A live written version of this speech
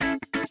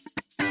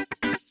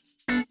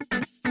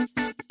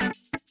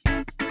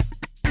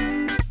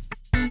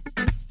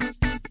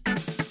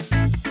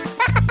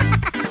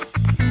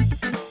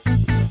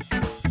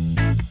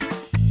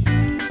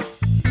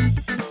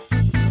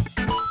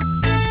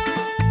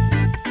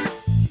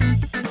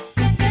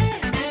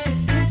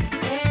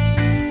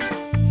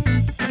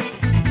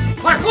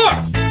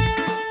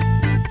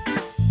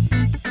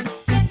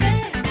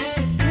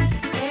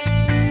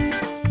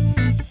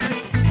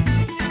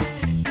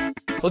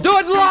We'll do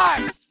it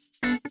live!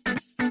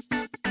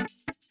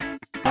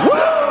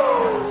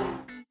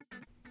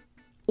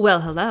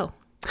 Well, hello.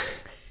 How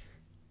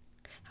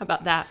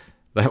about that?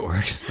 That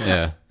works.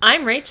 Yeah.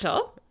 I'm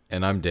Rachel,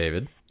 And I'm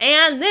David.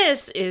 and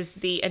this is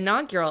the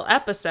inaugural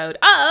episode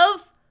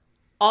of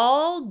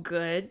All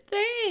Good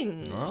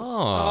Things.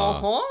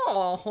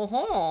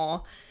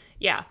 Oh.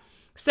 Yeah.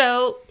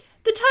 So,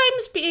 the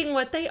times being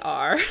what they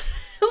are,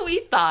 we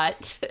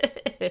thought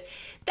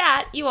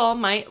that you all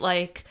might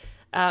like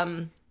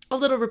a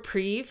little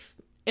reprieve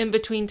in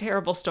between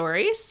terrible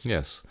stories.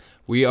 Yes.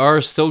 We are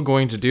still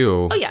going to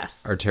do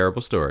yes. our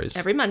terrible stories.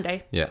 Every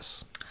Monday.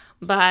 Yes.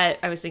 But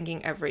I was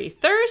thinking every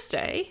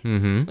Thursday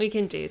we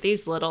can do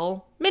these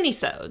little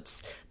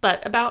mini-sodes,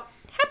 but about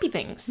happy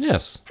things.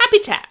 Yes. Happy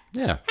chat.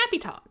 Yeah. Happy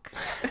talk.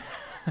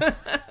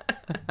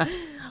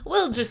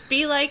 We'll just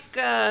be like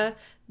the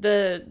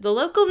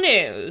local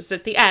news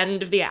at the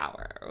end of the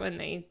hour when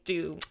they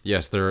do.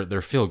 Yes,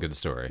 they're feel-good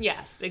story.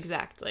 Yes,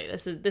 exactly.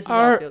 This is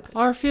all feel good.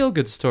 Our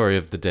feel-good story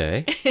of the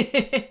day.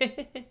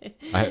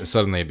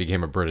 Suddenly it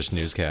became a British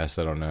newscast.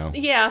 I don't know.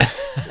 Yeah,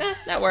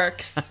 that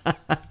works.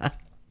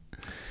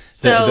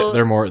 So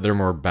They're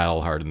more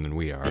battle-hardened than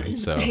we are.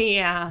 So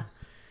yeah.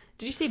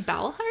 Did you say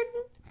bowel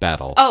hardened?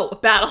 battle. Oh,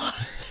 battle.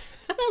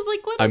 I was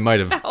like, what is I might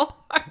have- bowel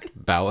hardened?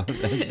 Battle.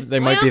 They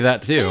might be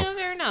that too. Yeah,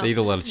 fair enough. They eat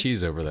a lot of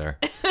cheese over there.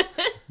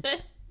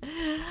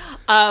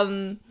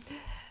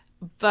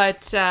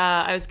 But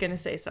I was going to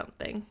say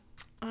something.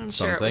 I'm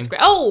sure it was Something?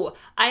 great. Oh,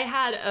 I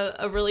had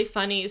a really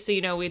funny,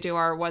 so we do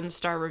our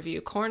 1-star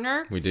review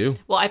corner. We do.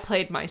 Well, I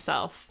played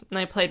myself, and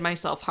I played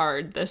myself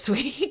hard this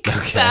week.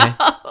 Okay.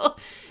 So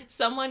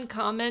someone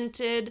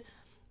commented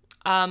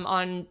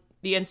on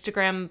the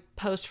Instagram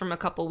post from a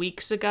couple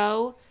weeks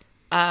ago.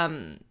 I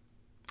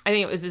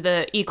think it was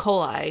the E.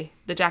 coli,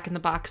 the Jack in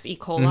the Box E.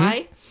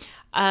 coli.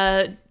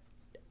 Or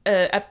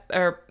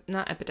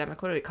not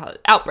epidemic, what do we call it?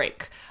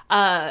 Outbreak.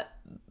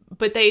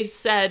 But they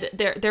said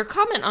their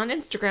comment on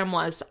Instagram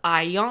was,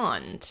 I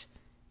yawned.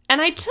 And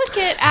I took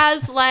it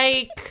as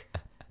like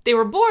they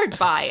were bored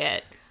by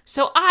it.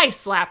 So I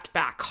slapped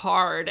back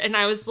hard and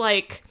I was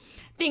like,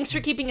 thanks for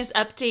keeping us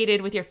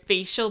updated with your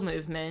facial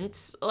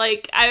movements.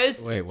 Like I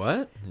was Wait,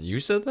 what? You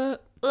said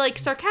that? like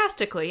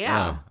sarcastically,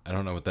 yeah. Oh, I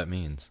don't know what that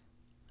means.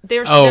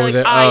 They're Oh, like,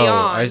 that- I oh,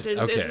 yawned. I- It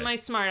was okay. my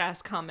smart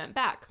ass comment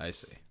back. I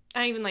see.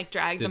 I even like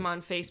dragged them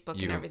on Facebook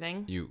You and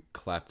everything. You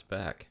clapped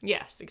back.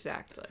 Yes,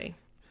 exactly.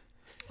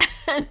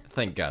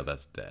 Thank God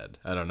that's dead.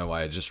 I don't know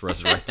why I just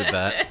resurrected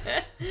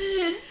that.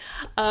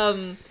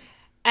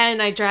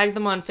 And I dragged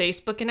them on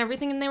Facebook and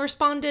everything, and they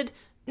responded,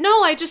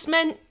 no, I just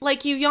meant,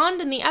 like, you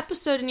yawned in the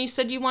episode, and you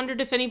said you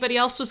wondered if anybody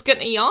else was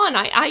gonna yawn.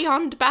 I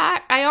yawned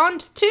back. I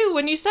yawned, too,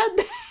 when you said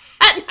that.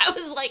 And I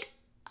was like,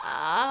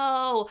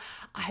 oh,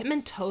 I'm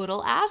a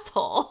total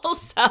asshole.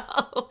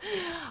 So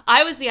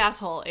I was the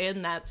asshole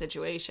in that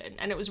situation,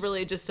 and it was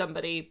really just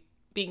somebody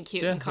being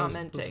cute and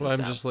commenting. That's why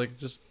I'm so. just like,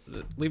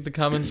 leave the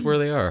comments where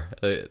they are.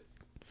 The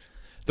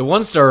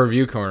 1-star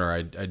review corner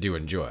I do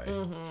enjoy.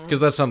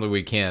 Because that's something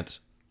we can't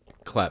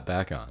clap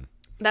back on.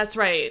 That's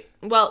right.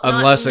 Well,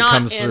 Unless not it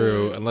comes in,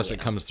 through you know.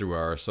 comes through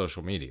our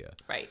social media.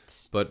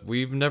 Right. But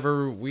we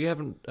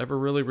haven't ever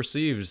really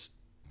received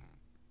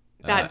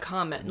Bad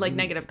comment, like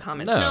negative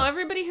comments. no. No,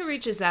 everybody who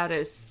reaches out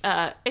is,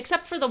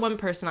 except for the one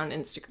person on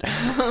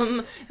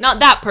Instagram.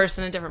 Not that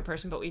person, a different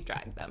person, but we've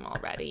dragged them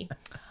already.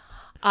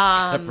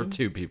 except for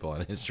 2 people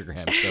on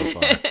Instagram so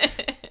far.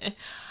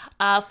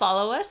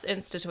 Follow us,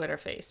 Insta, Twitter,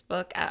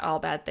 Facebook, at All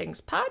Bad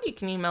Things Pod. You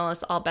can email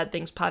us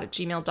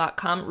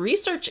allbadthingspod@gmail.com.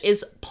 Research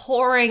is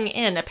pouring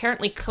in.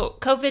 Apparently,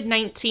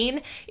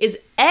 COVID-19 is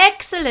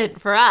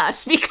excellent for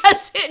us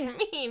because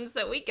it means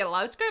that we get a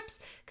lot of scripts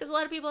because a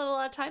lot of people have a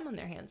lot of time on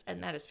their hands,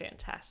 and that is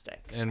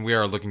fantastic. And we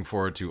are looking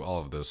forward to all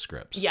of those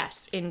scripts.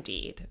 Yes,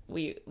 indeed.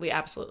 We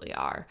absolutely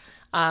are.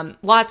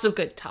 Lots of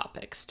good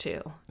topics,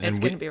 too. It's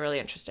going to be really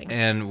interesting.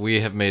 And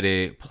we have made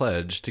a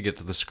pledge to get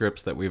to the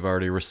scripts that we've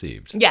already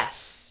received.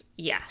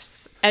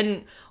 Yes.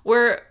 And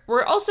we're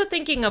also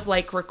thinking of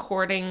like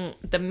recording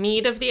the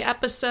meat of the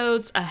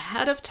episodes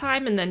ahead of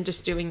time and then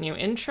just doing new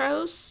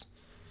intros.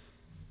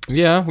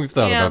 Yeah, we've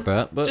thought about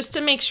that. But just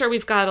to make sure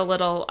we've got a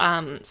little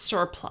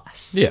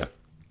surplus. yeah.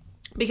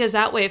 Because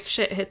that way if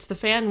shit hits the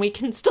fan, we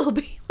can still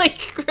be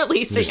like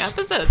releasing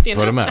episodes, you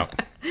know. Put them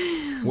out.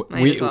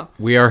 Might as well.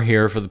 We are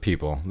here for the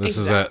people. This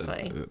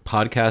Exactly. is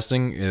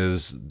podcasting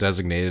is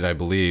designated, I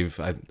believe.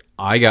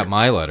 I got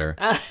my letter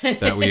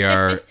that we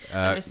are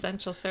An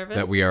essential service.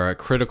 that we are a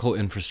critical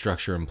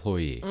infrastructure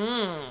employee.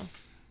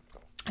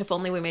 If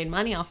only we made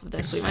money off of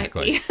this, we might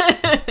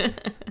Exactly. be.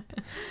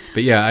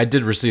 But yeah, I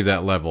did receive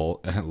that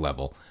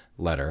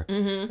letter,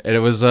 and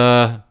it was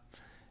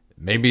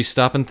maybe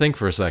stop and think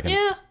for a second.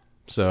 Yeah.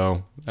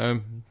 So Yeah.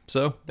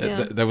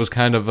 that was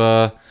kind of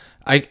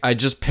I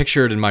just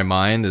pictured in my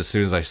mind as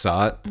soon as I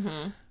saw it.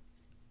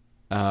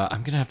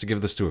 I'm gonna have to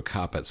give this to a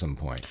cop at some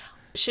point.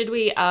 Should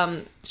we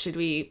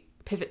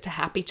pivot to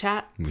happy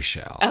chat? We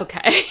shall.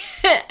 Okay.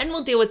 And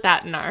we'll deal with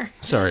that in our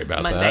Sorry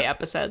about Monday that.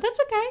 episode. That's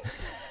okay.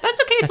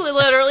 That's okay. It's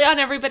literally on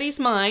everybody's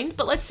mind.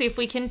 But let's see if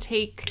we can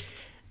take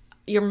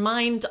your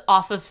mind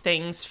off of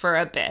things for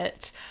a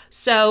bit.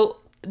 So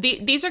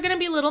these are going to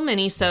be little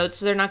mini-sodes,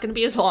 so they're not going to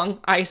be as long,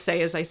 I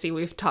say, as I see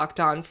we've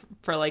talked on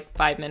for like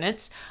 5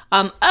 minutes.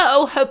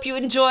 Hope you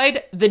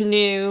enjoyed the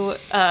new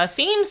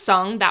theme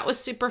song. That was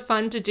super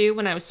fun to do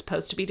when I was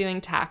supposed to be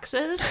doing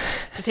taxes,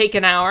 to take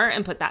an hour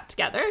and put that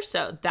together.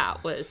 So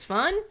that was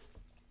fun.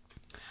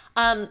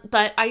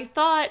 But I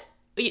thought,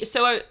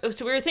 so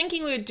we were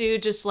thinking we would do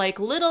just like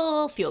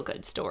little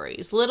feel-good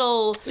stories,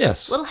 little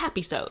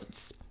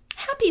happy-sodes.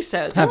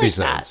 Happy-sodes. I like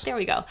that. There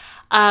we go.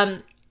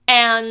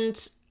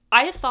 And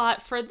I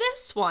thought for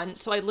this one,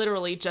 so I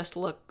literally just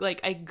I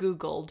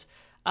Googled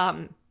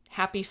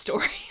happy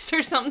stories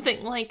or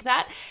something like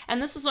that.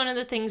 And this was one of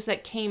the things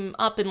that came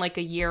up in like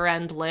a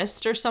year-end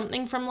list or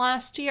something from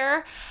last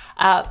year.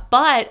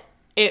 But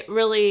it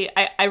really,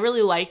 I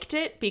really liked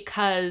it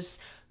because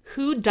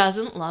who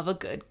doesn't love a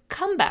good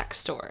comeback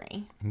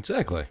story?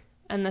 Exactly.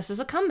 And this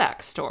is a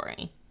comeback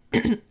story.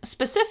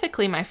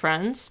 Specifically, my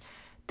friends,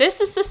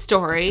 this is the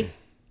story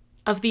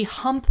of the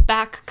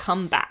humpback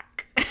comeback.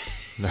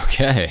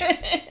 Okay.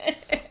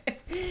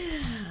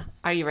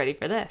 Are you ready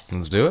for this?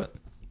 Let's do it.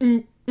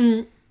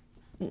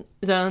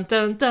 Dun,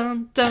 dun,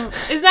 dun, dun.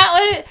 Is that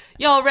what it...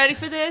 Y'all ready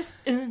for this?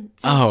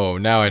 Oh,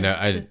 now I know.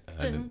 Everybody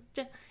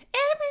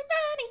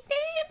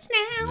dance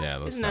now.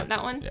 Yeah, Isn't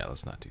that one? Yeah,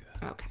 let's not do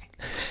that. Okay.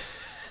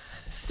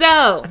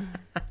 So,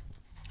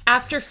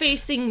 after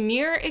facing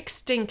near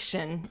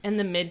extinction in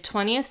the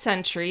mid-20th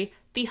century,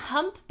 the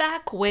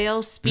humpback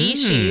whale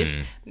species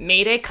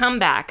made a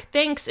comeback,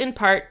 thanks in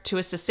part to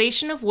a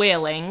cessation of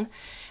whaling,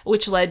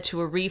 which led to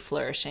a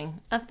reflourishing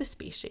of the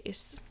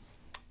species.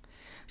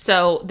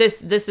 So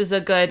this is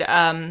a good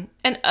and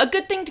a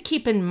good thing to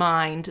keep in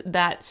mind,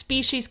 that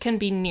species can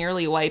be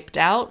nearly wiped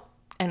out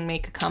and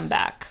make a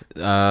comeback.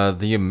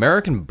 The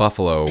American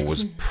buffalo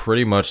was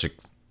pretty much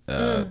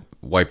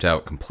wiped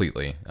out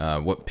completely.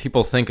 What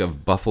people think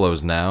of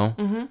buffaloes now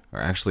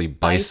are actually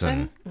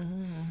bison.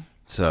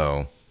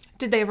 So...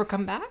 Did they ever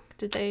come back?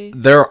 Did they?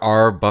 There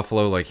are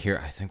buffalo like here.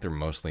 I think they're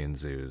mostly in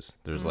zoos.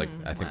 There's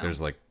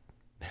there's like,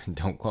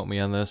 don't quote me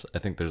on this. I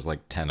think there's like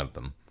 10 of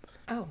them.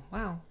 Oh,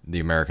 wow. The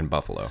American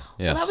buffalo.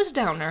 Yes. Well, that was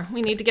downer.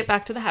 We need to get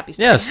back to the happy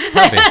stuff. Yes,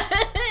 happy.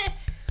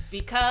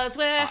 Because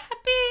we're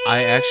happy.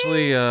 I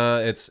actually,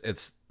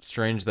 it's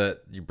strange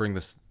that you bring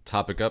this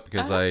topic up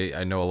because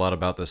I know a lot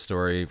about this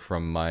story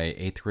from my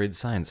 8th grade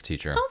science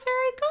teacher. Oh,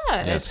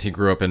 very good. Yes, he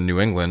grew up in New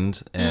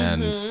England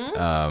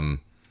and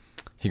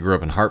he grew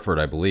up in Hartford,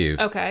 I believe.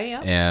 Okay,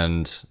 yeah.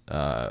 And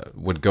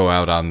would go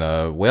out on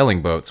the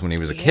whaling boats when he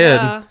was a kid.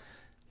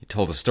 He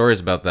told us stories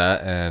about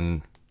that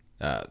and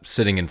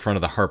sitting in front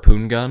of the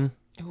harpoon gun.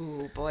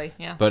 Ooh, boy,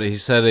 yeah. But he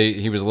said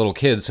he was a little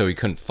kid, so he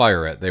couldn't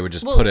fire it. They would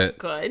just put it...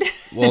 Good.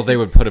 Well, they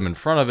would put him in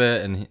front of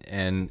it and...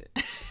 and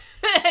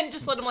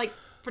just let him, like,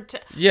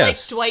 pretend...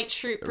 Yes. Like Dwight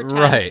Schrute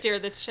pretend to steer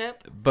the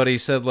ship. But he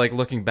said, like,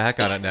 looking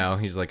back on it now,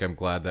 he's like, I'm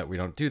glad that we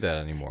don't do that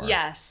anymore.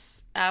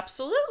 Yes,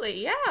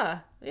 absolutely, yeah.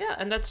 Yeah,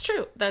 and that's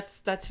true.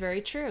 That's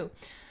very true.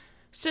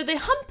 So the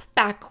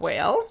humpback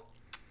whale,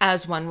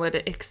 as one would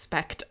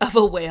expect of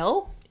a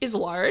whale, is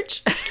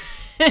large.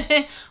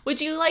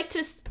 Would you like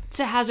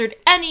to hazard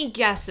any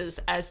guesses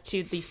as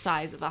to the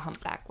size of a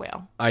humpback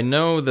whale? I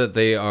know that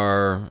they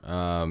are,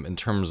 in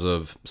terms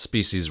of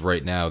species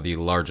right now, the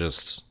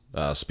largest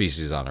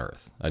species on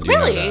Earth. I do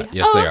know that.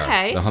 Yes, they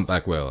are. The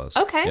humpback whale is.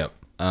 Okay. Yep.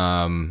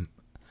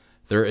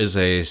 There is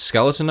a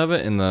skeleton of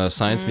it in the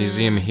Science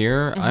Museum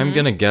here. I'm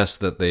going to guess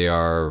that they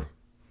are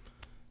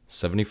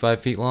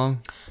 75 feet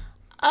long.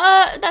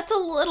 That's a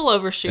little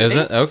overshooting. Is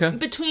it? Okay.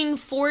 Between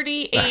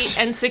 48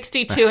 and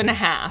 62 and a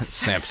half.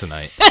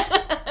 Samsonite.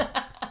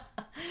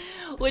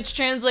 Which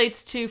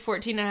translates to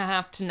 14 and a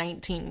half to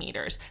 19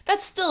 meters.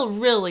 That's still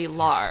really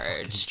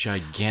large. It's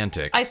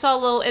gigantic. I saw a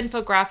little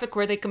infographic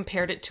where they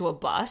compared it to a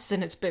bus,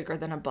 and it's bigger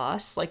than a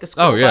bus, like a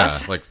school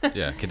bus.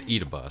 Could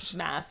eat a bus.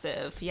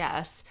 Massive,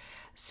 yes.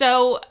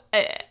 So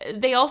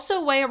they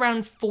also weigh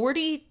around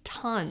 40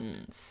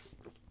 tons.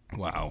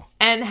 Wow.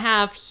 And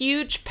have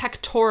huge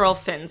pectoral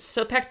fins.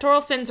 So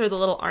pectoral fins are the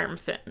little arm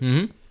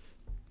fins.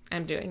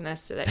 I'm doing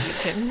this so that you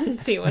can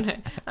see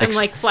when I'm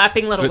like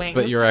flapping little wings.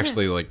 But you're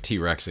actually like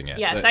T-Rexing it.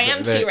 Yes, I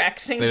am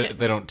T-Rexing it.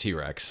 They don't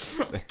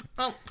T-Rex.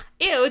 Oh,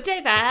 ew,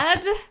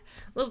 David.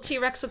 Little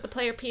T-Rex with the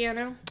player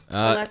piano.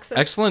 Alexis.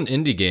 Excellent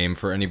indie game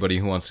for anybody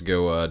who wants to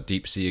go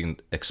deep sea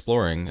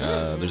exploring.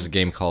 There's a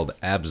game called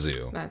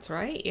Abzu. That's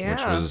right, yeah.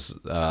 Which was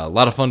a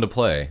lot of fun to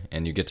play,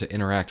 and you get to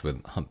interact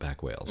with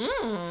humpback whales.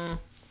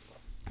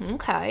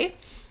 Okay.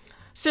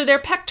 So their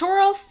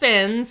pectoral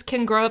fins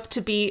can grow up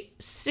to be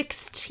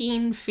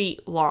 16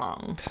 feet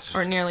long,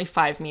 or nearly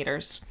 5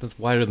 meters. That's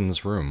wider than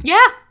this room.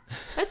 Yeah,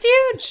 that's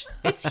huge.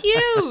 It's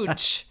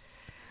huge.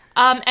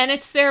 And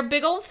it's their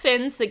big old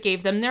fins that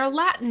gave them their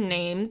Latin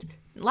name,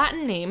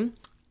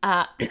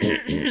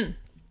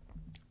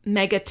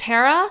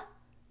 Megaterra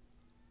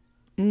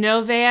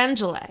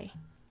novaeangelae,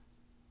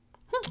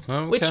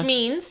 which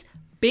means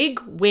big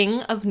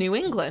wing of New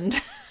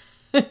England.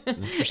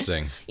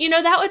 Interesting. You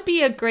know, that would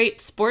be a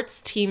great sports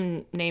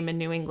team name in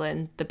New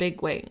England, the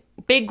Big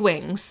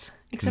Wings.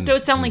 Except it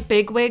would sound like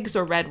Big Wigs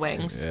or Red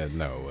Wings. Yeah,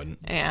 no, it wouldn't.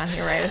 Yeah,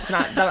 you're right. It's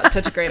not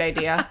such a great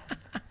idea.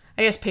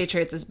 I guess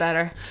Patriots is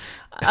better.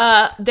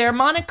 Their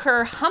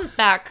moniker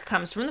humpback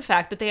comes from the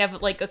fact that they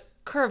have like a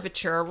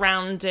curvature, a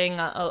rounding,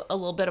 a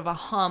little bit of a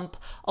hump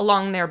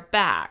along their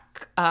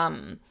back,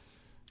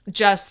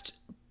 just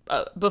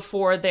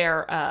before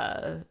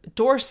their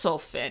dorsal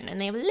fin, and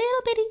they have a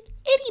little bitty,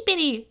 itty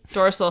bitty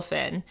dorsal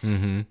fin,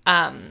 itty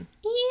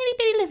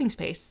bitty living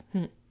space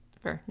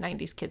for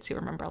 90s kids who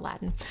remember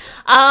Aladdin.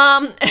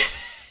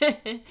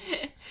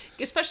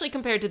 Especially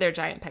compared to their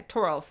giant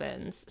pectoral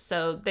fins.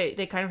 So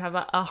they kind of have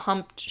a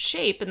humped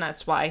shape, and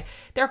that's why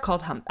they're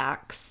called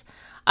humpbacks.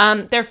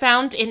 They're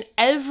found in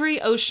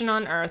every ocean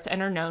on Earth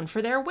and are known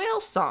for their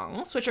whale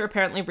songs, which are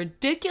apparently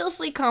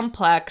ridiculously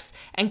complex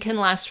and can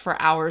last for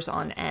hours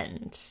on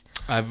end.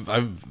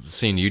 I've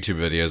seen YouTube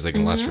videos that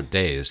can last for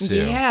days,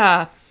 too.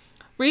 Yeah.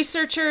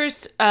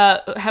 Researchers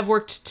have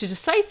worked to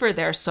decipher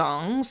their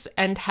songs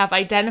and have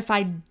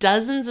identified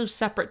dozens of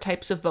separate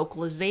types of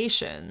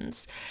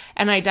vocalizations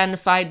and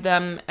identified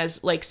them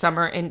as, like, some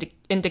are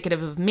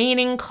indicative of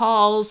mating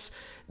calls.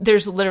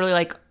 There's literally,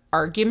 like,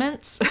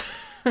 arguments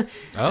that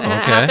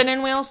happen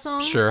in whale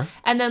songs. Sure.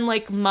 And then,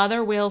 like,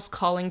 mother whales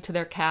calling to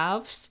their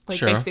calves, like,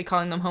 basically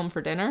calling them home for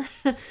dinner.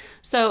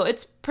 So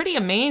it's pretty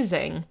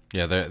amazing.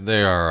 Yeah,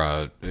 they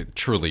are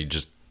truly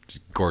just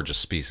gorgeous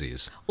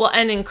species. Well,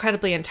 and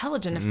incredibly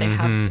intelligent if they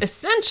have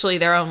essentially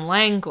their own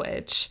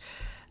language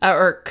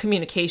or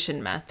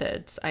communication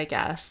methods, I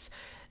guess.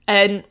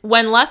 And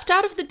when left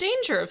out of the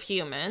danger of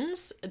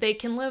humans, they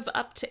can live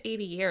up to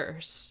 80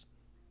 years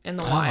in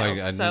the wild.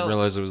 I didn't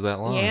realize it was that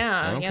long.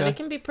 Yeah, yeah, they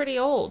can be pretty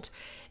old.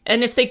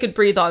 And if they could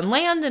breathe on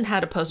land and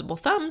had opposable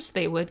thumbs,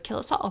 they would kill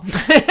us all.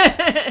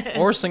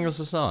 Or sing us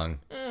a song.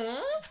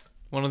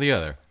 One or the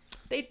other.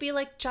 They'd be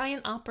like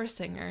giant opera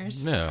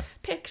singers. Yeah.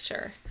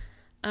 Picture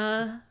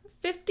a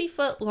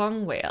 50-foot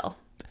long whale,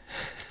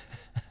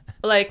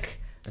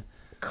 like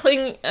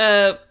hooking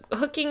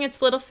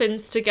its little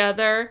fins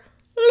together.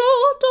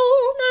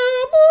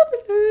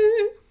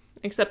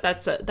 Except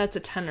that's a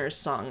tenor's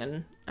song,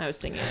 and I was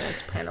singing in a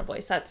soprano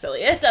voice. That's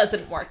silly. It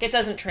doesn't work. It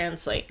doesn't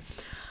translate.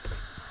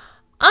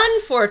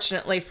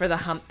 Unfortunately for the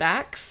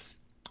humpbacks,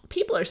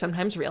 people are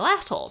sometimes real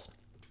assholes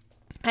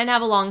and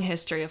have a long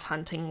history of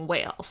hunting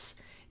whales.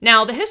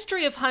 Now, the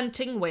history of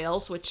hunting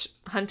whales, which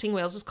hunting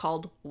whales is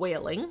called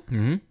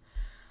whaling,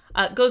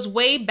 goes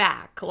way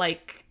back.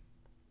 Like,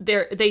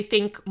 they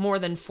think more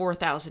than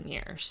 4,000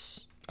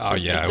 years. Oh,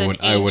 It's yeah, an I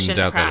wouldn't ancient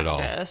doubt that at all.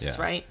 practice,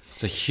 Yeah. right?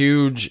 It's a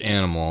huge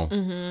animal.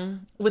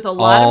 With a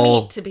lot of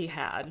meat to be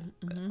had.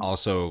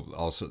 Also,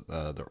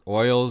 the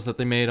oils that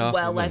they made off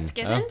Well, of let's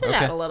them. get into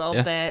that a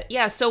little bit.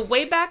 Yeah, so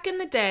way back in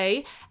the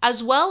day,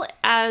 as well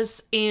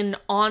as in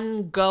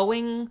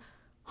ongoing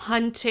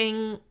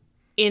hunting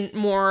in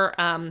more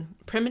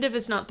primitive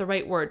is not the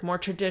right word, more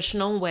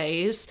traditional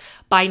ways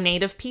by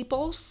native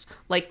peoples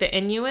like the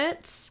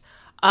Inuits.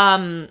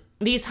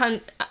 These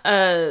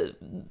the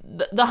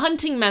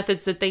hunting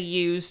methods that they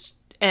used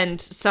and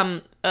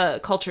some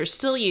cultures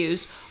still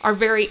use are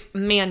very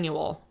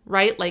manual,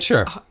 right? Like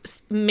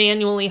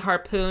manually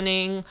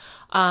harpooning.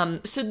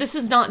 So this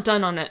is not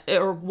done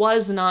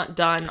was not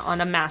done on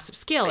a massive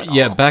scale at all.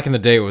 Yeah, back in the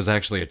day, it was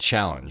actually a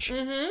challenge.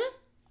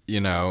 You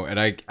know, and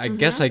I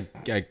guess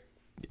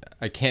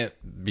I can't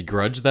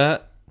begrudge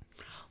that.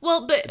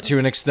 Well, but to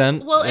an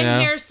extent. Well,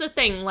 and here's the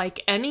thing: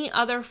 like any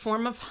other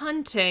form of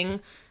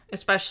hunting,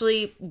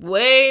 especially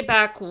way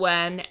back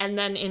when, and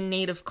then in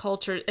native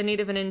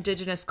and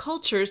indigenous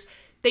cultures,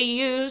 they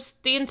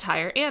used the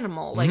entire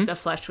animal. Like the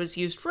flesh was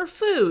used for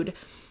food.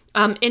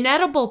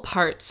 Inedible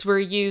parts were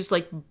used,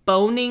 like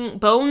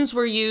bones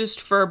were used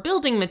for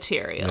building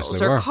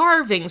materials or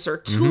carvings or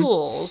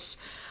tools.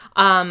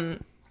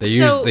 They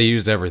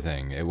used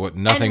everything.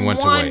 Nothing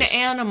went to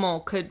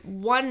waste.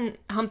 One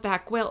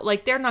humpback whale,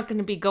 like they're not going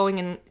to be going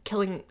and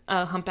killing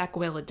a humpback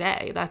whale a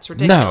day. That's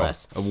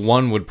ridiculous. No,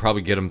 one would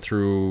probably get them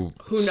through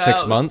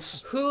 6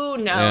 months. Who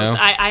knows? You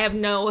know? I have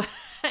no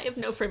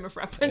frame of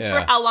reference for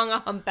how long a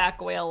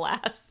humpback whale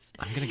lasts.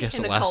 I'm gonna guess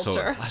it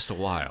lasts a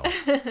while.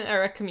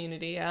 Or a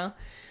community, yeah.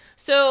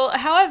 So,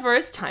 however,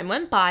 as time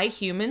went by,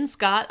 humans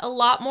got a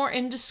lot more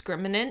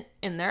indiscriminate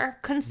in their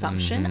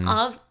consumption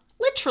of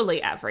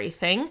literally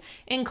everything,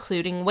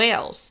 including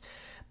whales.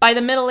 By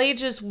the Middle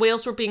Ages,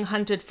 whales were being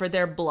hunted for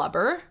their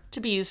blubber to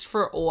be used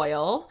for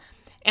oil,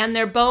 and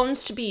their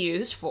bones to be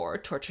used for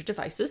torture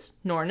devices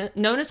known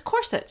as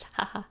corsets.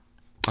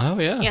 Oh,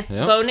 yeah.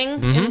 Yeah,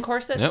 boning in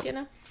corsets, you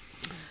know.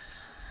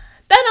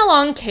 Then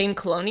along came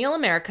colonial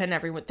America, and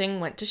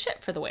everything went to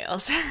shit for the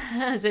whales,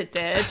 as it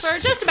did for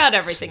just about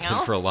everything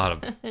else. For a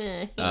lot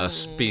of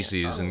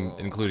species,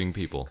 including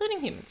people. Including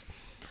humans.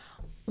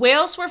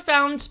 Whales were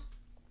found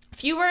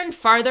fewer and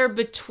farther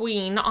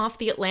between off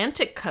the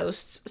Atlantic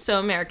coasts, so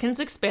Americans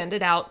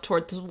expanded out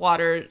toward the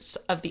waters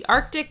of the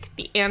Arctic,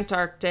 the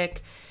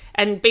Antarctic,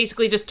 and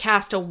basically just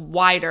cast a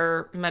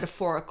wider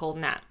metaphorical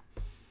net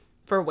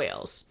for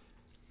whales.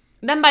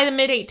 Then by the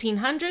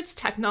mid-1800s,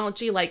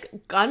 technology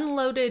like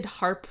gun-loaded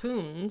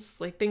harpoons,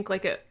 like think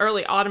like an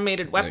early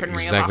automated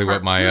weaponry Exactly of a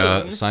what my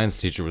harpoon, science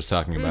teacher was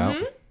talking about.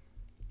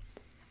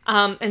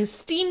 and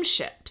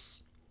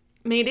steamships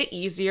made it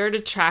easier to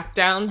track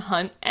down,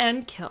 hunt,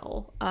 and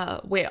kill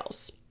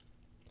whales.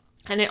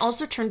 And it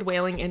also turned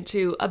whaling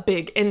into a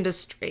big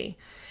industry.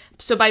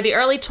 So by the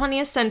early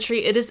 20th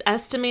century, it is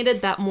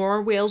estimated that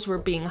more whales were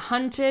being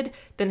hunted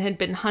than had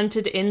been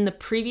hunted in the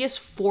previous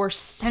 4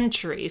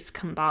 centuries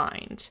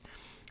combined.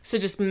 So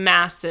just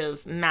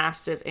massive,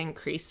 massive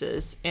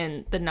increases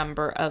in the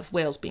number of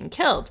whales being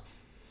killed.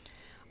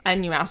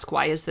 And you ask,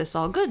 why is this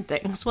all good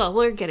things? Well,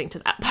 we're getting to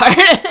that part.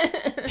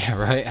 Yeah,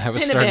 right? I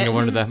was In a starting bit. to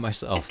wonder that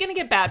myself. It's going to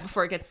get bad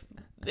before it gets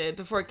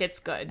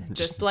good.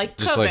 Just like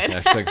COVID.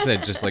 Like I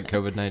said, just like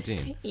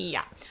COVID-19.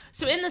 Yeah.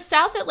 So in the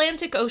South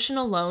Atlantic Ocean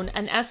alone,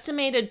 an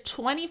estimated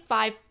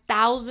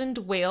 25,000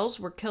 whales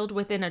were killed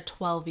within a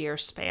 12-year Oh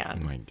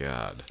span. my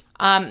God.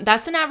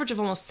 That's an average of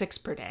almost 6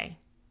 per day,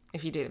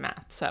 if you do the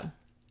math. So,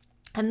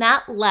 and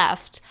that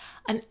left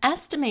an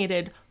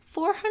estimated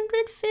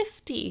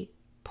 450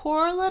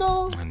 poor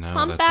little I know,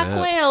 humpback that's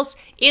it. whales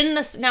in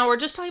the. Now we're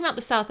just talking about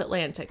the South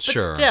Atlantic, but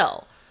Sure.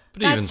 still,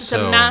 But that's even just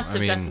so, a massive I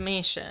mean,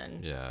 decimation.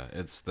 Yeah,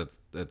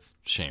 that's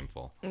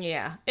shameful.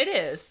 Yeah, it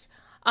is.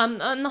 And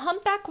the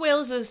humpback whale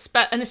is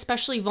an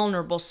especially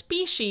vulnerable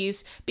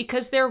species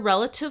because they're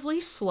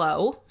relatively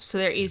slow, so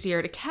they're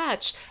easier to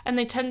catch, and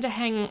they tend to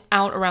hang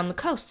out around the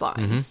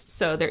coastlines,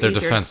 so they're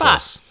easier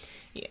defenseless. to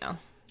spot.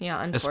 Yeah,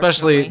 unfortunately.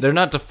 Especially, they're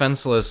not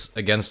defenseless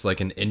against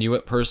like an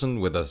Inuit person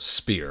with a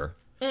spear.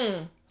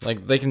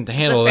 Like they can it's a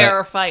handle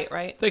fairer that. fight,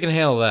 right? They can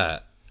handle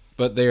that,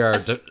 but they are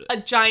A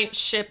giant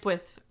ship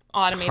with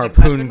automated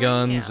harpoon weaponry.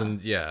 guns,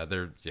 Yeah.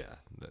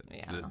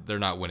 and they're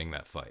not winning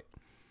that fight.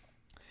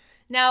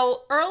 Now,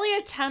 early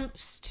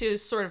attempts to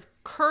sort of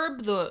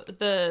curb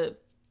the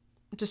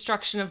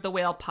destruction of the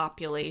whale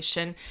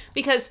population,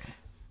 because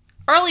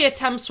early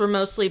attempts were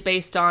mostly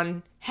based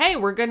on, hey,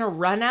 we're going to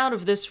run out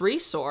of this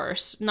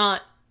resource,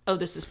 not, oh,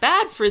 this is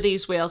bad for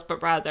these whales,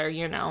 but rather,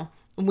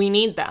 we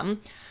need them.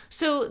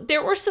 So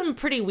there were some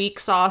pretty weak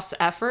sauce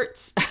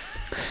efforts.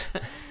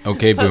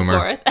 Okay, put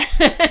boomer. forth.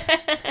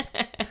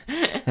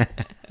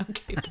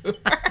 Okay,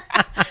 boomer.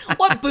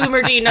 What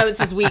boomer do you know that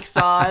says weak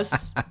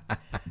sauce?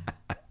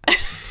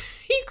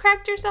 You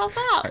cracked yourself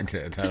up. I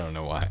did. I don't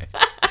know why.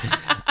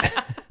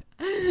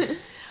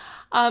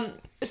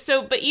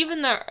 But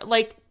even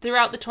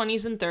throughout the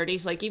 20s and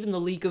 30s, even the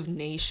League of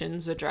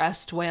Nations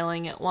addressed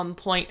whaling at one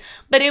point.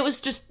 But it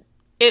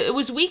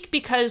was weak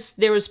because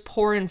there was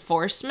poor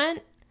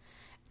enforcement.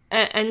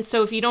 And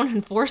so if you don't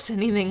enforce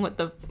anything,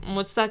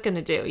 what's that going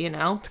to do,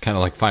 It's kind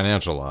of like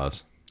financial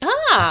laws.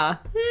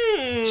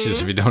 It's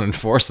just if you don't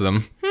enforce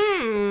them,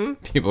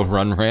 people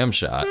run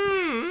ramshot.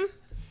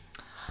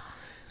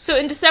 So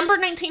in December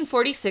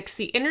 1946,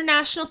 the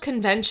International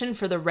Convention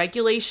for the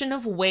Regulation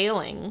of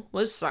Whaling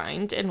was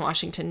signed in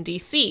Washington,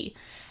 D.C.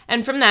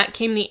 And from that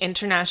came the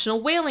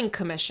International Whaling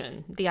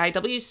Commission, the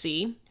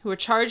IWC, who were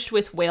charged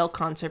with whale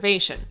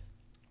conservation.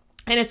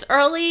 In its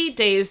early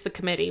days, the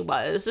committee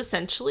was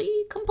essentially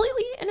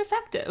completely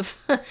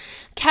ineffective.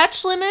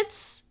 Catch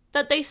limits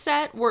that they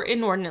set were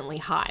inordinately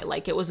high,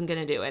 like it wasn't going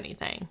to do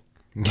anything.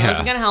 It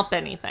wasn't going to help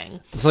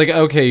anything. It's like,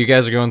 okay, you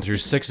guys are going through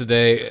 6 a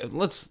day.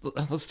 Let's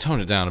tone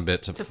it down a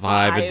bit to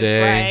 5 a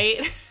day.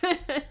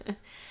 Right?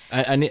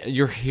 I need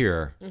you're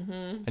here.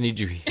 I need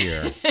you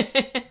here.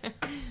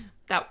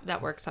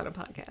 That works on a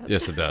podcast.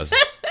 Yes, it does.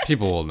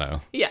 People will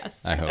know.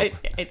 Yes, I hope.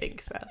 I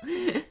think so.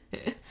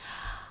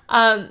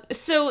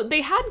 So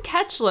they had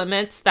catch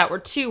limits that were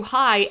too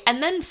high,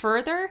 and then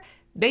further,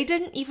 they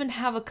didn't even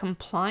have a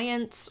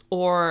compliance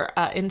or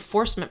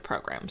enforcement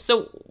program.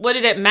 So what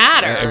did it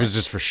matter? It was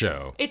just for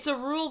show. It's a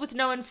rule with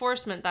no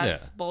enforcement.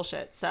 That's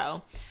bullshit.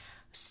 So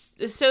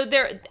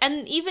there,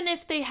 and even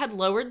if they had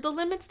lowered the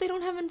limits, they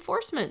don't have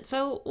enforcement.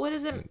 So what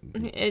is it?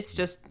 It's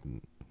just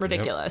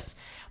ridiculous.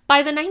 Yep.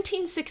 By the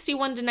 1961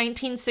 to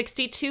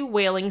 1962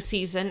 whaling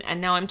season, and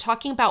now I'm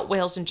talking about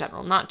whales in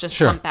general, not just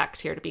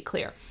humpbacks here to be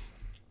clear.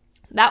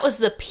 That was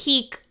the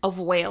peak of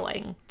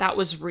whaling that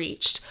was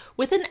reached,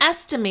 with an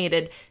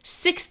estimated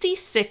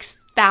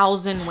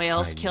 66,000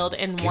 whales killed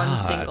in one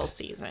single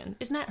season.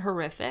 Isn't that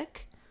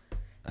horrific?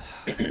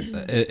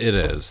 It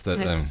is.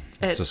 It's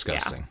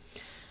disgusting.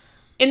 Yeah.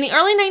 In the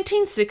early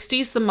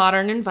 1960s, the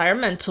modern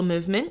environmental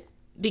movement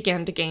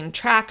began to gain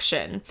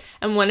traction,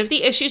 and one of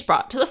the issues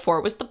brought to the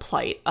fore was the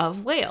plight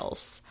of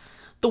whales.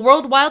 The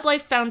World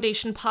Wildlife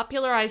Foundation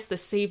popularized the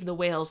Save the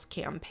Whales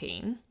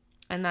campaign,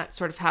 and that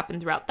sort of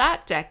happened throughout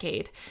that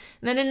decade.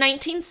 And then in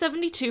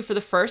 1972, for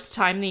the first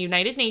time, the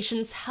United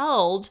Nations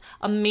held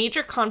a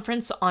major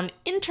conference on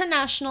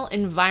international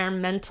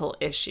environmental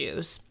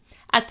issues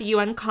at the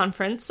UN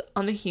Conference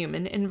on the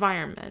Human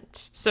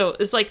Environment. So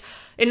it's like,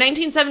 in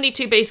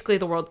 1972, basically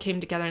the world came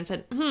together and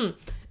said,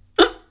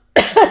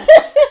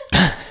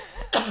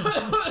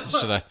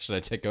 Should I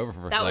take over for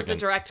a second? That was a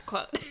direct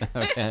quote.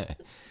 Okay.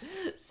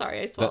 Sorry,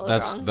 I swallowed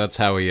wrong. That's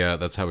how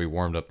we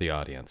warmed up the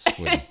audience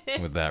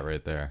with that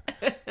right there.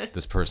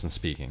 This person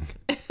speaking.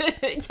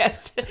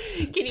 Yes.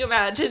 Can you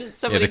imagine He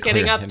somebody had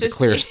getting up had to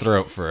clear his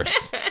throat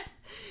first.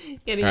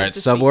 getting All up right, to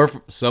speak?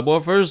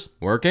 subwoofers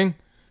working,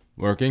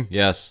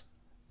 yes,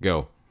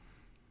 go.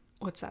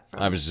 What's that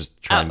from? I was just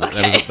trying.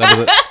 okay.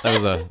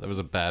 That was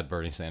a bad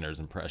Bernie Sanders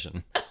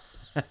impression.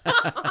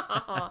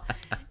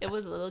 It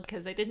was a little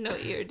because I didn't know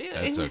what you were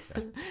doing. That's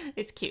okay.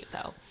 It's cute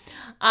though.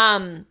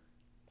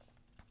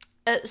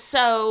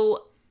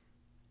 So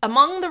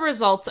among the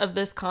results of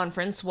this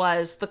conference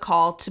was the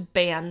call to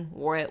ban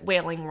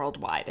whaling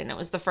worldwide, and it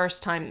was the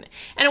first time.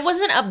 And it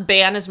wasn't a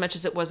ban as much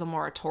as it was a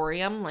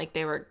moratorium, like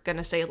they were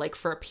gonna say, like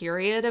for a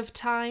period of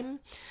time.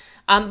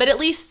 But at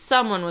least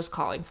someone was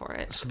calling for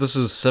it. So this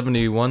is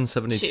 71,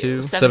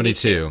 72?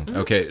 72. Mm-hmm.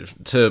 Okay,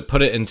 to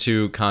put it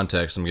into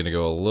context, I'm going to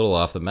go a little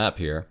off the map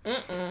here.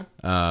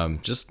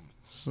 Just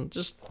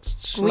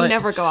We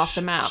never go off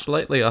the map.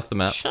 Slightly off the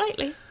map.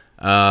 Slightly.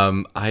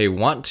 I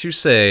want to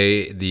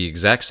say the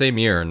exact same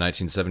year,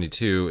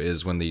 1972,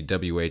 is when the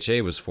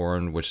WHA was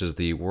formed, which is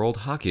the World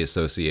Hockey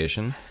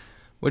Association,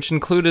 which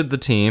included the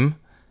team,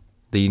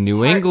 the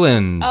New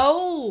England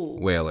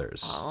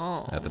Whalers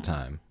at the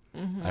time.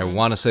 Mm-hmm. I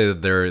want to say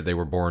that they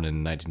were born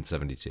in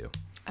 1972.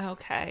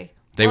 Okay.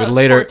 They would was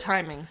later poor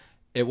timing.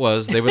 It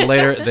was. They would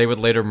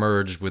later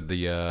merge with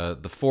the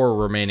four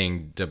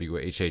remaining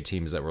WHA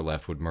teams that were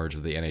left would merge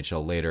with the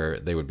NHL later.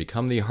 They would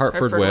become the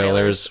Hartford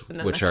Whalers,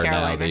 which are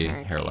now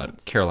the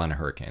Carolina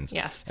Hurricanes.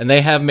 Yes. And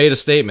they have made a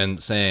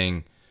statement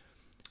saying,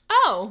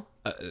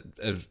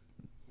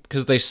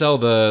 because they still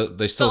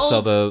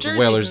sell the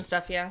Whalers and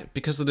stuff, yeah.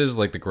 because it is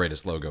like the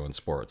greatest logo in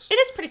sports. It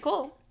is pretty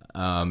cool.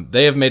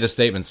 They have made a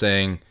statement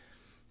saying,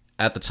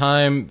 at the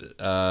time,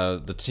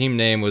 the team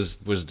name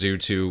was due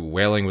to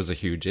whaling was a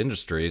huge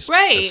industry,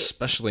 right?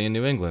 Especially in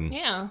New England.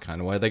 Yeah, that's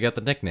kind of why they got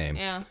the nickname.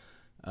 Yeah.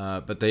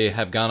 But they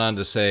have gone on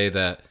to say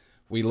that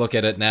we look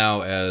at it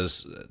now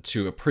as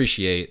to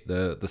appreciate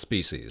the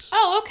species.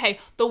 Oh, okay.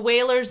 The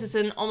whalers is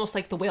in almost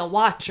like the whale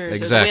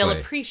watchers or the whale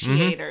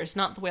appreciators,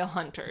 not the whale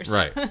hunters.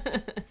 Right.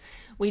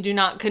 We do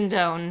not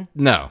condone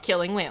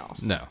killing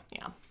whales. No.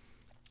 Yeah.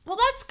 Well,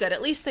 that's good.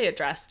 At least they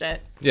addressed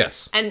it.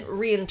 Yes. And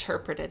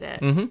reinterpreted it.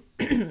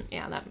 Mm-hmm.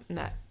 Yeah,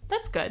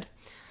 that's good.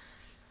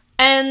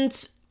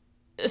 And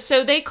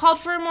so they called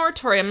for a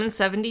moratorium in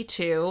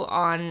 72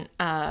 on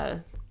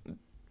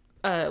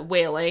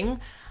whaling.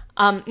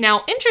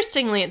 Now,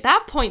 interestingly, at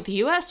that point, the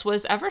U.S.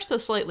 was ever so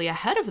slightly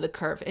ahead of the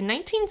curve. In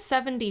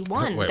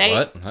 1971, Wait,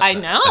 what? I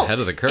know. Ahead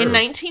of the curve. In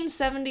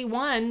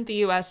 1971, the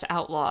U.S.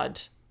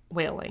 outlawed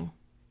whaling.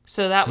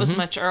 So that was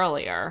much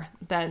earlier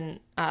than,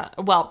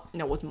 it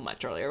wasn't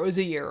much earlier. It was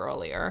a year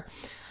earlier.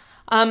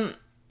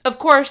 Of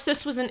course,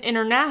 this was an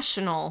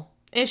international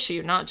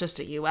issue, not just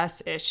a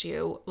U.S.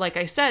 issue. Like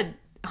I said,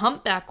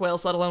 humpback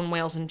whales, let alone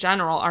whales in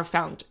general, are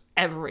found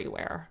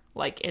everywhere.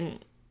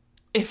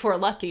 If we're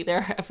lucky,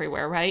 they're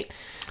everywhere, right?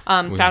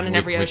 Found in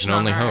every ocean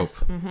on Earth. We can only hope.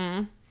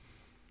 Mm-hmm.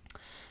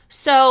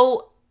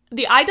 So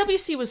the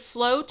IWC was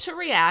slow to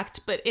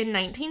react, but in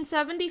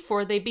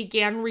 1974, they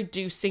began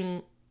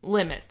reducing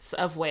limits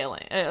of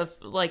whaling, of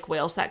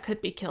whales that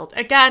could be killed.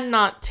 Again,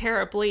 not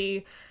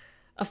terribly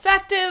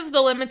effective.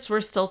 The limits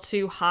were still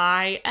too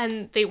high,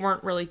 and they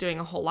weren't really doing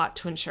a whole lot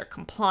to ensure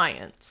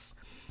compliance.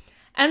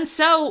 And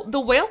so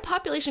the whale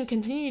population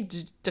continued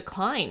to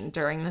decline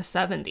during the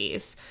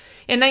 70s.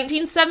 In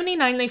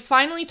 1979, they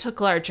finally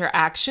took larger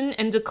action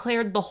and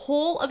declared the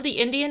whole of the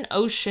Indian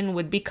Ocean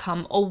would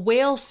become a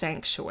whale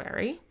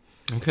sanctuary.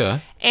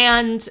 Okay.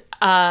 And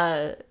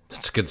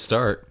that's a good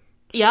start.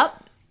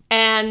 Yep.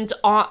 And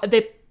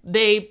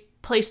they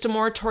placed a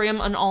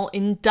moratorium on all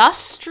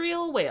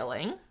industrial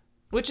whaling,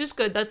 which is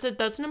good.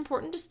 That's an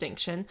important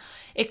distinction,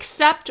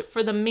 except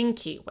for the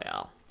minke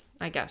whale.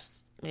 I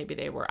guess maybe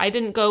they were. I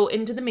didn't go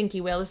into the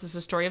minke whale. This is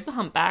the story of the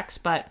humpbacks.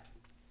 But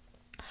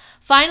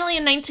finally,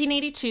 in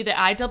 1982, the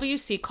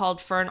IWC called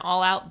for an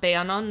all-out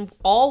ban on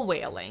all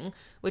whaling,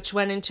 which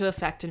went into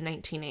effect in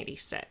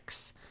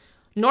 1986.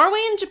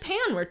 Norway and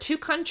Japan were two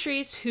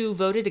countries who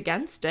voted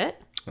against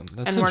it.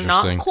 That's and we're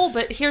not cool,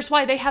 but here's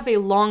why. They have a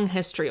long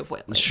history of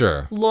whaling.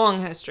 Sure.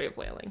 Long history of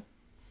whaling.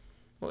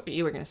 Well,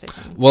 you were going to say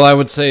something. Well, I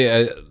would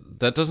say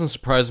that doesn't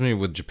surprise me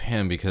with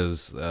Japan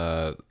because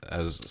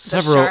as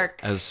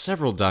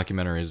several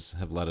documentaries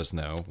have let us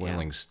know,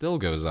 whaling still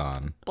goes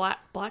on.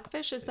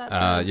 Blackfish, is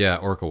that? Yeah,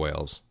 orca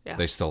whales. Yeah.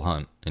 They still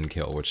hunt and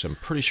kill, which I'm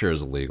pretty sure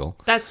is illegal.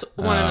 That's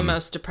one of the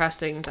most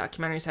depressing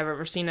documentaries I've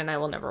ever seen, and I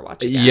will never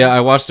watch it again. Yeah, I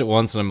watched it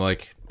once, and I'm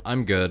like,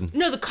 I'm good.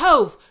 No, The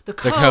Cove. The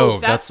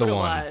Cove. That's the what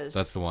one. It was.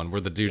 That's the one where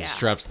the dude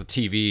straps the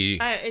TV.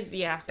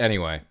 Yeah.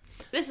 Anyway.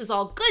 This is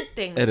all good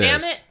things.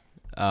 Damn it.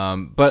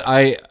 But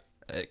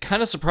it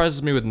kind of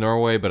surprises me with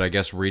Norway, but I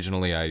guess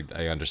regionally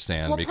I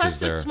understand because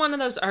plus it's one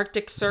of those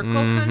Arctic Circle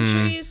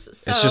countries.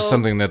 So, it's just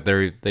something that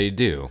they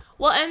do.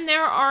 Well, and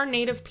there are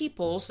native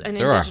peoples and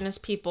indigenous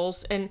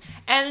peoples, and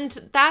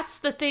that's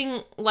the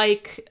thing.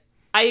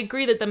 I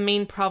agree that the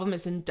main problem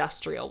is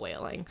industrial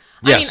whaling.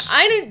 Yes.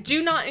 I mean, I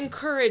do not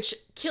encourage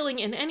killing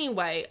in any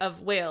way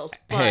of whales,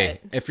 but... Hey,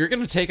 if you're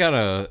going to take out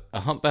a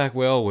humpback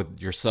whale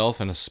with yourself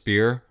and a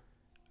spear,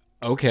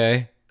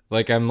 okay.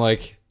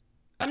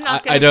 I'm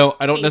not I going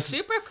to don't be necess-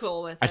 super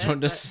cool with it. I don't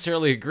but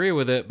necessarily agree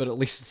with it, but at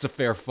least it's a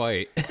fair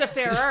fight. It's a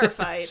fairer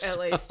fight, at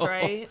least,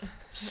 right?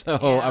 So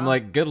Yeah. I'm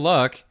like, good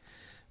luck.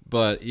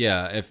 But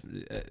yeah, if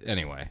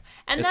anyway,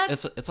 And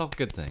it's all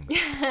good things.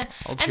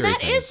 All And cheery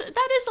that things.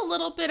 is a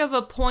little bit of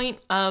a point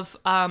of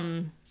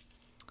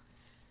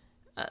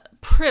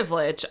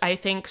privilege, I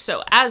think.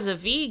 So as a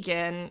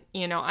vegan,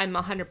 I'm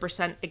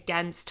 100%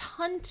 against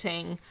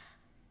hunting.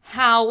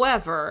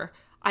 However,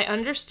 I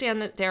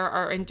understand that there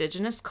are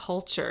indigenous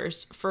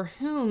cultures for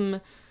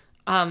whom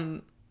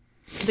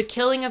the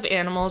killing of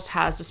animals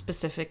has a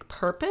specific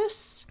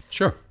purpose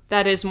Sure.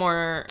 that is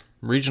more...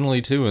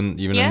 Regionally too, and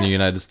even in Yeah. the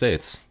United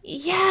States.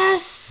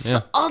 Yes.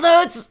 Yeah.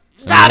 Although it's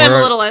that I'm a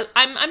we're- little...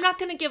 I'm not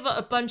going to give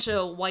a bunch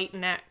of white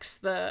necks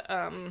the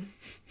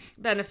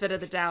benefit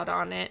of the doubt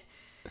on it.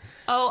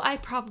 Oh, I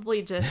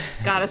probably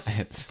just got us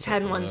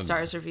 10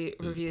 1-stars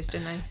reviews,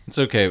 didn't I? It's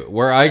okay.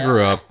 Where I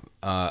grew up,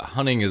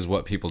 hunting is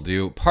what people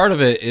do. Part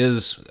of it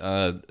is,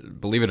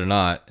 believe it or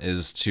not,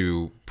 is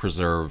to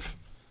preserve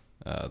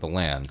the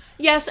land.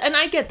 Yes, and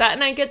I get that,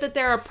 and I get that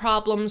there are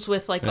problems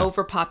with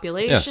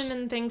overpopulation Yes.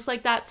 and things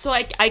like that. So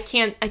I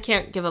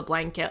can't give a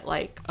blanket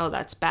like, oh,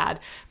 that's bad.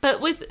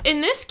 But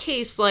in this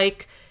case,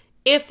 like,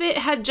 if it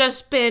had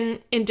just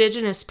been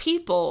indigenous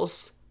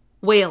peoples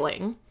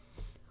whaling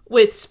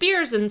with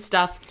spears and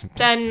stuff,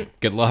 then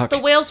Good luck. the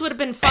whales would have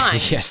been fine,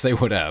 Yes, they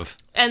would have.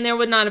 and there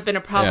would not have been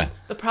a problem. Yeah.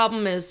 The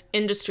problem is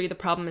industry. The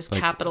problem is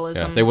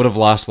capitalism. Yeah, they would have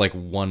lost like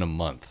one a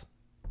month.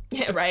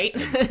 Yeah, right?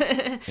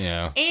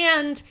 Yeah.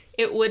 And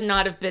it would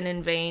not have been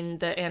in vain.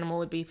 The animal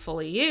would be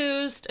fully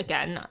used.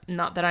 Again,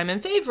 not that I'm in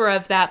favor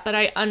of that, but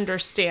I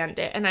understand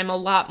it. And I'm a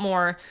lot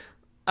more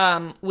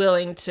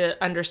willing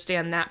to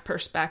understand that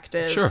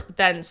perspective Sure.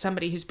 than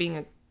somebody who's being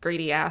a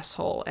greedy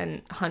asshole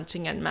and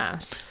hunting en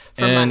masse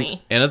for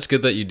money. And it's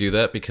good that you do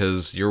that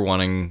because you're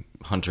wanting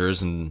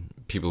hunters and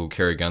people who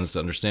carry guns to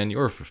understand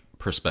your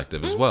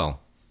perspective as well.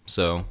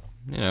 So,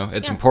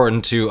 it's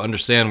important to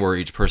understand where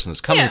each person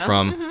is coming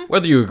from,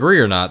 whether you agree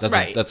or not. That's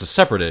Right. that's a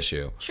separate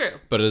issue. True.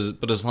 But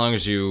as long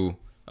as you,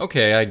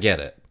 okay, I get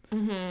it.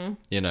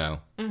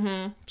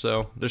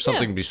 So there's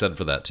something to be said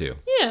for that too.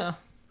 Yeah.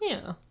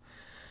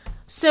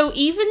 So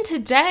even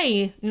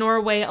today,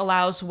 Norway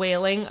allows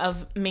whaling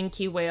of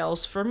minke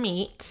whales for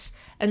meat,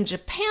 and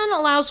Japan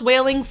allows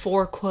whaling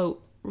for,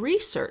 quote,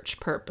 research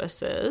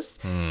purposes.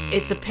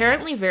 It's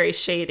apparently very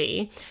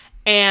shady.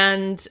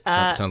 And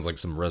Sounds like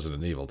some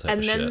Resident Evil type and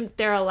of then shit.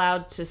 they're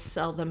allowed to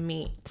sell the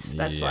meat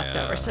that's left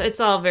Yeah. over. So it's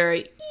all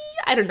very,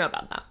 I don't know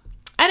about that.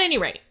 At any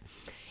rate,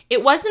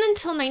 it wasn't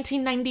until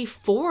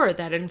 1994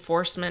 that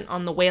enforcement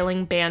on the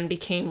whaling ban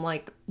became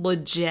like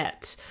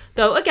legit.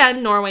 Though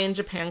again, Norway and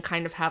Japan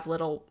kind of have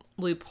little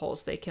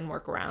loopholes they can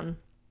work around.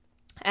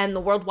 And the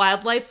World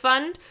Wildlife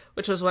Fund,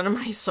 which was one of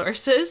my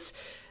sources,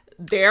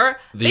 they are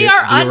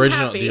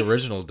unhappy. The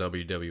original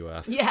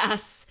WWF.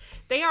 Yes.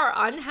 They are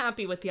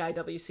unhappy with the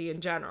IWC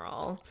in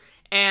general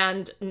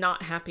and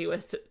not happy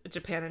with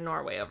Japan and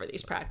Norway over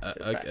these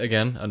practices.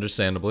 Again,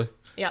 understandably.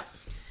 Yep.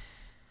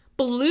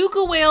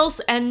 Beluga whales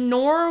and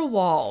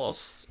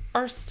narwhals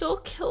are still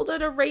killed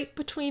at a rate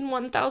between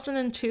 1,000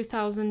 and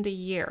 2,000 a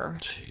year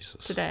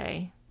Jesus.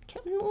 today.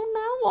 Little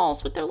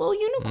narwhals with their little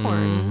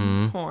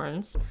unicorn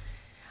horns.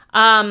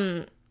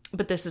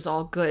 But this is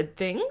all good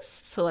things.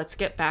 So let's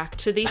get back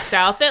to the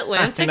South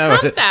Atlantic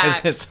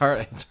humpbacks. It's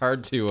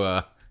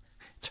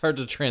hard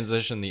to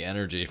transition the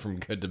energy from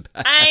good to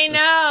bad. I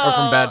know. Or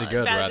from bad to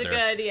good, bad rather. to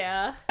good,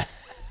 yeah.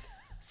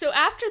 So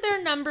after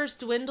their numbers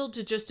dwindled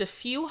to just a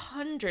few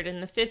hundred in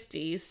the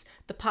 50s,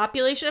 the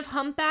population of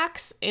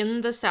humpbacks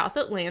in the South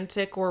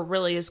Atlantic were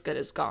really as good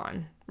as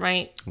gone,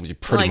 right?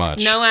 Pretty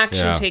much. No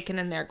action Yeah. taken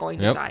and they're going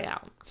to Yep. die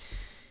out.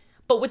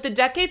 But with the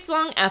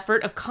decades-long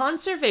effort of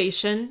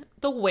conservation,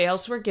 the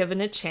whales were given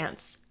a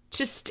chance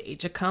to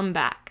stage a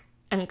comeback.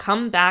 And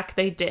come back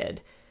they did.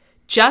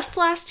 Just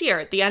last year,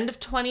 at the end of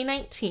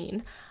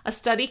 2019, a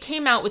study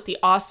came out with the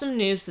awesome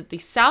news that the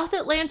South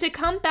Atlantic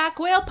humpback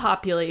whale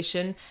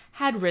population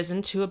had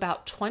risen to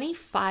about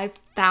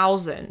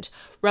 25,000,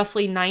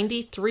 roughly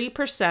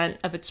 93%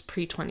 of its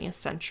pre-20th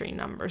century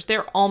numbers.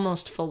 They're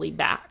almost fully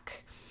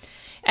back.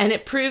 And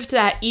it proved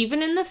that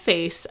even in the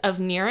face of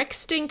near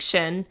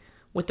extinction,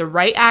 with the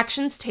right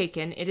actions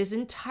taken, it is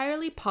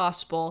entirely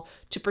possible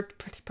to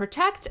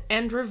protect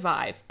and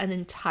revive an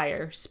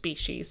entire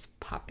species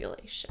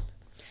population.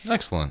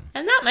 Excellent.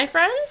 And that, my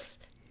friends,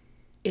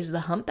 is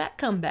the humpback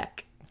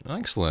comeback.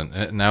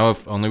 Excellent. Now,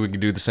 if only we could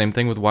do the same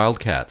thing with wild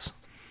cats.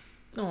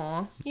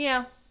 Aw,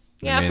 yeah.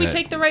 Yeah, I if mean, we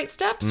take the right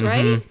steps,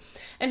 right?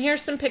 And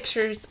here's some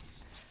pictures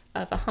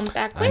of a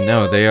humpback whale. I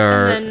know, they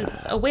are- And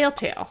then a whale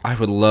tail. I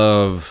would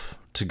love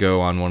to go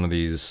on one of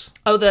these.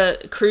 Oh,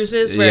 the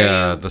cruises where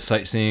Yeah, you... the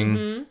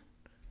sightseeing.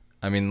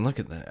 I mean, look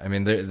at that. I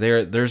mean,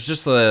 there's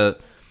just a.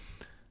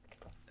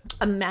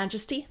 A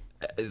majesty.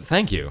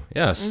 Thank you.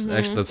 Yes,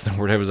 actually, that's the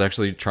word I was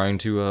actually trying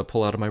to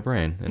pull out of my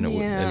brain, and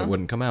Yeah. it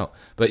wouldn't come out.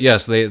 But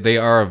yes, they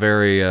are a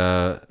very.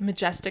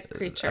 Majestic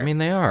creature. I mean,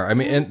 they are. I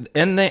mean,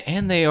 and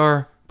they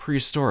are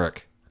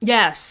prehistoric.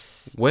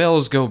 yes.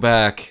 Whales go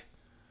back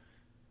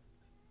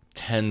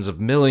tens of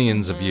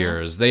millions of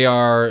years. They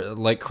are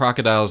like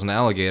crocodiles and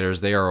alligators.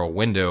 They are a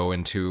window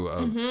into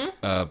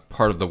a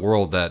part of the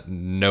world that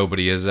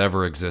nobody has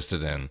ever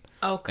existed in.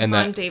 Oh, come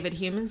on, David.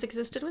 Humans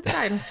existed with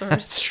dinosaurs.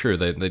 That's true.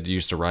 They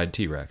used to ride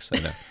T-Rex. I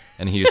know.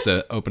 And he used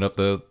to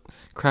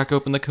crack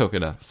open the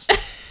coconuts.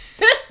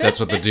 That's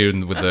what the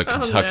dude with the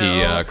Kentucky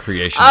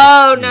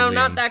creationist no,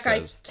 not that guy.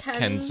 says.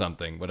 Ken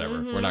something,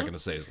 whatever. We're not going to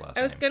say his last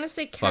name. I was going to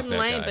say Fuck Ken that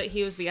Lane, guy. but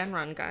he was the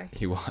Enron guy.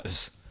 He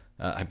was.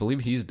 I believe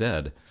he's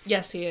dead.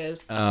 Yes, he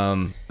is.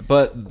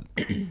 But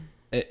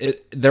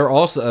they're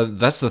also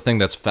that's the thing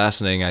that's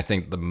fascinating. I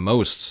think the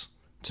most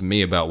to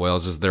me about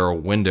whales is they're a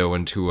window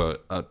into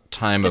a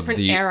time Different of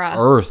the era.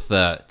 Earth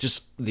that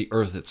just the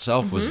Earth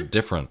itself was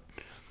different.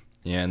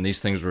 Yeah, and these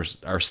things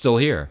are still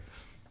here.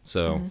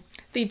 So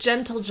The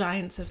gentle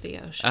giants of the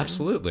ocean.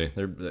 absolutely,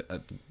 they're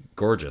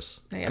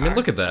gorgeous. They I mean, are.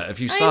 look at that. If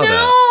you saw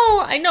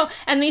that, I know.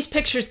 And these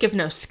pictures give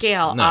no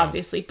scale,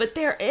 obviously, but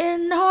they're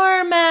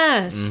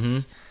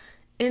enormous.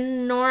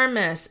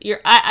 Enormous.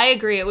 I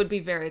agree. It would be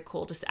very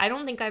cool to see. I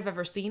don't think I've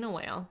ever seen a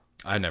whale.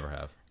 I never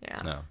have.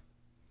 Yeah. No.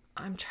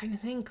 I'm trying to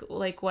think,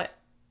 like, what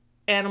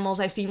animals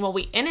I've seen. Well,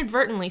 we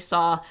inadvertently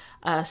saw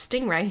a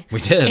stingray.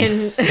 We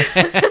did.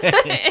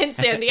 In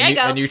San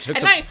Diego. And you took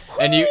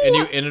and you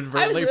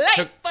inadvertently I was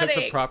took the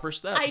late-footing. proper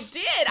steps. I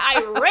did.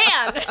 I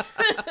ran.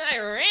 I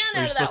ran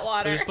out of that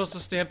water. You're supposed to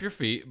stamp your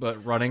feet,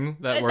 but running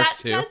that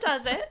works too. That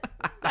does it.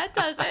 That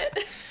does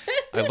it.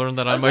 I learned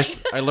that on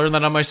I learned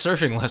that on my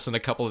surfing lesson a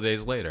couple of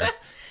days later.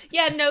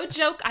 Yeah, no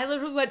joke. I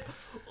literally went,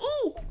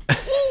 ooh,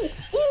 ooh,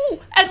 ooh,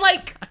 and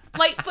like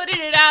footed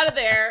it out of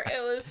there.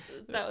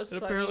 That was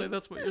funny. Apparently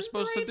that's what you're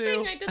supposed to do.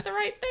 Thing. I did the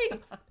right thing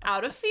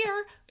out of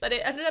fear, but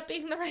it ended up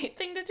being the right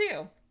thing to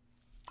do.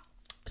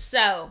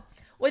 So,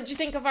 what did you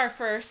think of our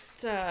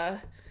first?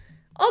 Good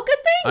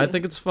thing. I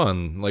think it's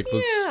fun. Like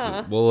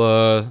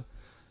Yeah.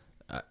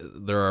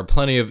 there are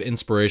plenty of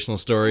inspirational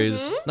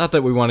stories. Not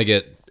that we want to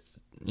get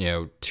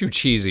too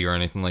cheesy or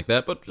anything like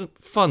that, but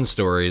fun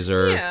stories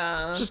or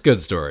just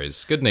good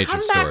stories, good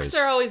natured stories.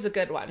 Comebacks are always a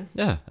good one.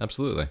 Yeah,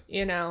 absolutely.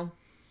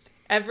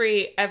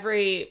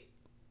 Every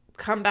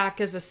comeback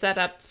is a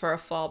setup for a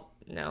fall.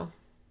 No,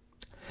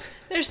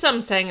 there's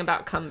some saying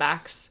about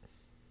comebacks.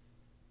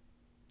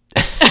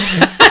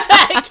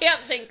 I can't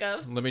think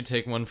of. Let me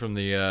take one from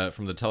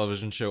the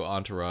television show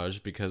Entourage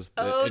because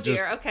it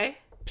just Okay.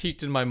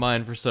 peaked in my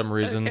mind for some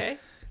reason. Okay.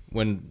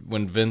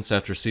 When Vince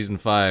after season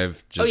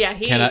 5 just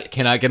he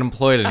cannot get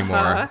employed anymore,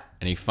 Uh-huh.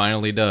 and he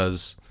finally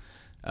does.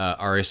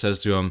 Ari says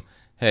to him,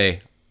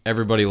 "Hey,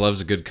 everybody loves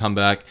a good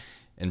comeback,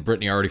 and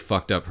Brittany already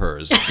fucked up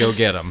hers. Go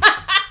get him."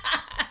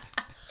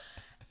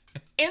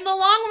 In the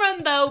long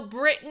run, though,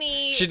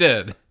 Brittany. She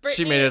did.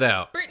 She made it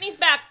out, Brittany's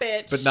back,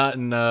 bitch. but not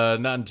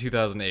in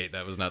 2008.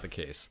 That was not the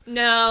case.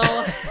 No,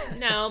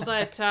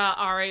 but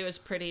Ari was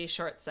pretty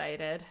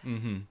short-sighted.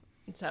 Mm-hmm.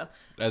 So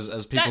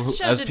As people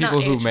did not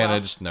who age well.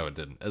 manage no, it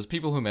didn't. As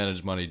people who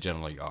manage money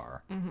generally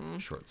are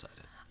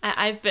short-sighted.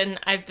 I've been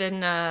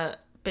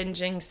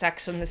binging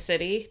Sex and the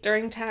City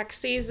during tax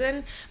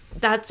season.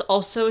 That's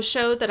also a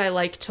show that I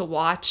like to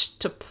watch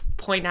to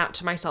point out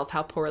to myself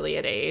how poorly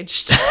it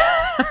aged.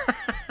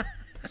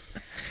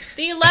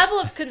 The level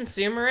of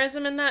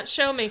consumerism in that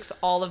show makes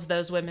all of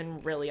those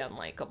women really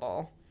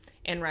unlikable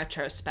in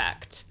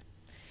retrospect.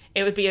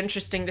 It would be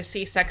interesting to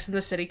see Sex and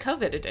the City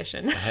COVID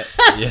edition.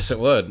 Yes, it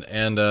would.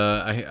 And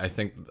I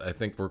think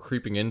we're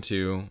creeping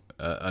into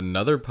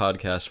another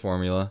podcast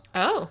formula.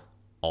 Oh.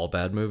 All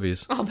bad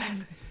movies. All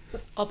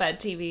bad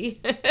TV.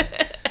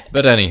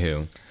 But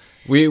anywho,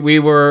 we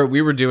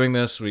were doing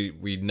this.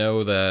 We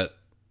know that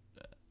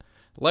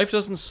life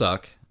doesn't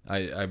suck.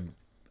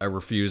 I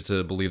refuse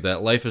to believe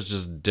that. Life is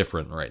just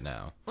different right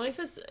now. Life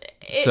is...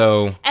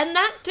 And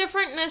that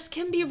differentness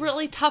can be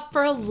really tough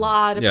for a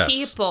lot of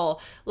people.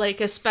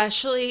 Like,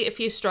 especially if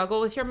you struggle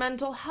with your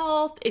mental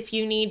health, if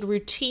you need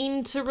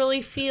routine to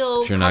really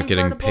feel if you're not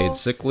getting paid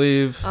sick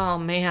leave. Oh,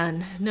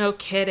 man. No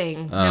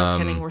kidding. No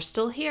kidding. We're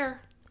still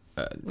here.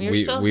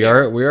 We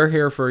are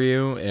here for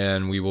you,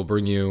 and we will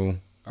bring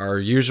you our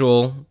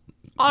usual...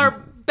 Our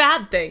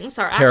bad things.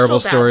 Our terrible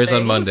actual stories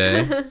bad on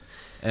Monday. things.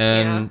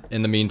 And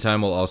in the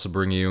meantime, we'll also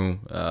bring you,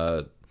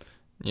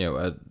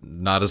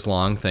 not as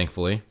long,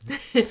 thankfully.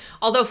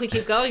 Although if we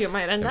keep going, it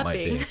might end up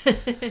being.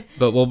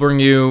 But we'll bring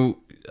you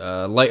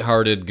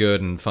lighthearted, good,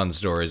 and fun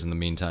stories in the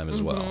meantime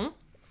as well.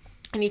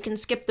 And you can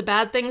skip the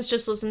bad things,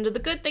 just listen to the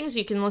good things.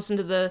 You can listen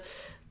to the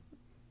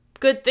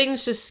good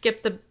things, just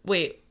skip the...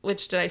 Wait,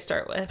 which did I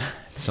start with?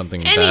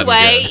 Something bad and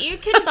Anyway, good. you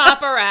can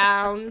bop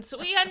around.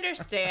 We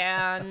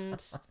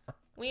understand.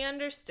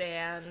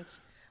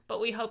 But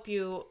we hope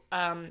you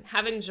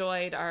have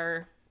enjoyed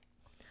our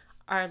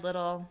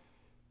little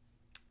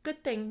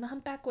good thing. The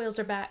humpback whales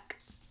are back.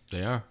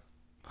 They are.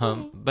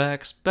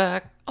 Humpback's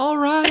back. All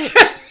right.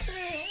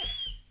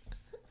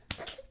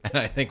 And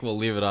I think we'll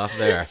leave it off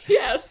there.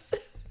 Yes.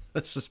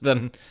 This has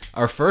been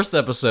our first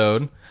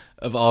episode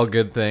of All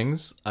Good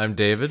Things. I'm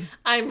David.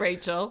 I'm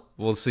Rachel.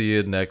 We'll see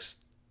you next...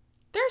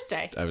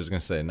 Thursday. I was going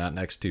to say, not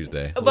next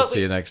Tuesday. But We'll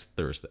see you next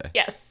Thursday.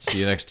 Yes. See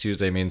you next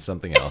Tuesday means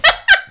something else.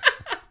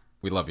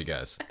 We love you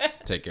guys.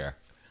 Take care.